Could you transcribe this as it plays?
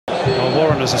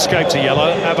foreigners escaped a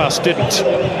yellow. Abbas didn't.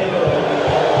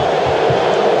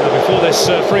 Now, before this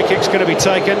free kick's going to be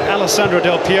taken, Alessandro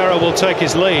Del Piero will take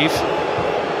his leave.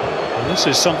 And this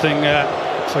is something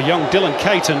for young Dylan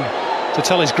Caton to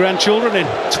tell his grandchildren in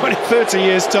 20, 30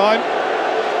 years' time.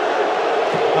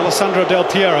 Alessandro Del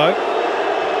Piero.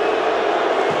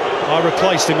 I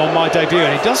replaced him on my debut,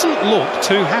 and he doesn't look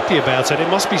too happy about it, it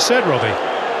must be said, Robbie.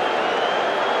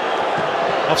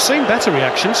 I've seen better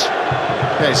reactions.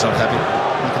 Yeah, he's not happy.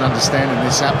 You can understand in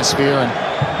this atmosphere, and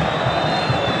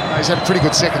he's had a pretty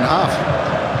good second half.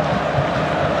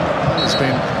 He's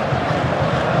been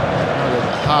at the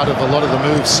heart of a lot of the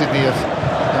moves Sydney have,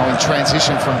 in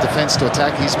transition from defence to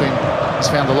attack. He's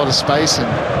found a lot of space and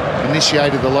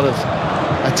initiated a lot of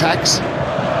attacks. I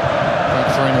think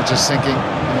Farina just thinking,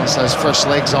 it's those fresh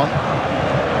legs on.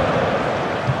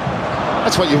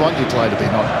 That's what you want your player to be,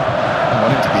 not. You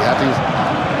want him to be happy,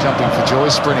 jumping for joy,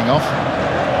 sprinting off.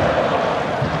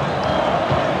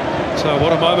 So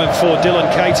what a moment for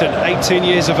Dylan Caton, 18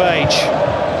 years of age.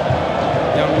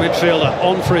 Young midfielder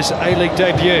on for his A-League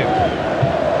debut.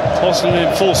 Tossing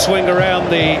in full swing around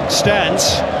the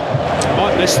stands.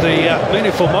 Might miss the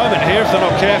meaningful moment here if they're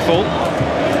not careful.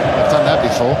 They've done that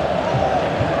before.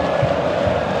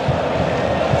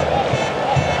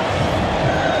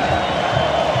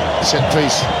 Set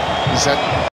piece. Is that